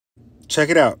Check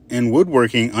it out. In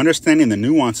woodworking, understanding the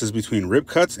nuances between rip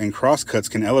cuts and cross cuts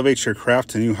can elevate your craft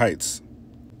to new heights.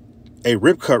 A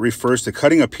rip cut refers to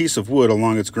cutting a piece of wood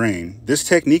along its grain. This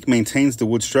technique maintains the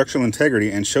wood's structural integrity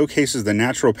and showcases the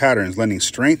natural patterns, lending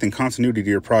strength and continuity to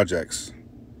your projects.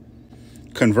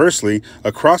 Conversely,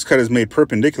 a cross cut is made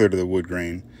perpendicular to the wood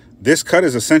grain. This cut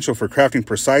is essential for crafting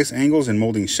precise angles and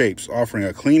molding shapes, offering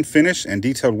a clean finish and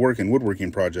detailed work in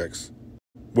woodworking projects.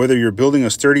 Whether you're building a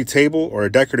sturdy table or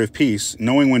a decorative piece,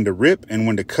 knowing when to rip and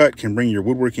when to cut can bring your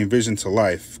woodworking vision to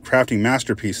life, crafting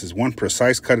masterpieces one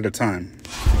precise cut at a time.